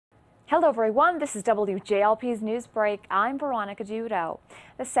Hello everyone, this is WJLP's News Break. I'm Veronica Judo.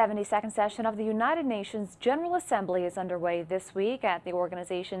 The 72nd session of the United Nations General Assembly is underway this week at the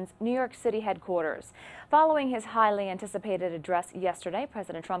organization's New York City headquarters. Following his highly anticipated address yesterday,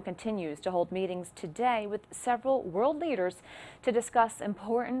 President Trump continues to hold meetings today with several world leaders to discuss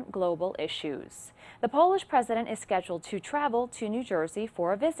important global issues. The Polish president is scheduled to travel to New Jersey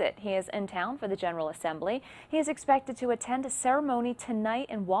for a visit. He is in town for the General Assembly. He is expected to attend a ceremony tonight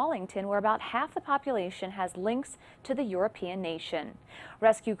in Wallington, where about half the population has links to the European nation.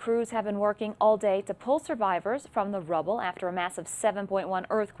 Rescue crews have been working all day to pull survivors from the rubble after a massive 7.1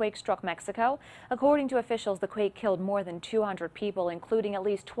 earthquake struck Mexico. According to officials, the quake killed more than 200 people, including at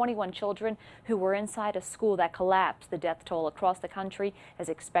least 21 children who were inside a school that collapsed. The death toll across the country is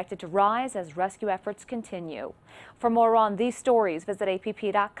expected to rise as rescue efforts continue. For more on these stories, visit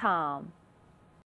app.com.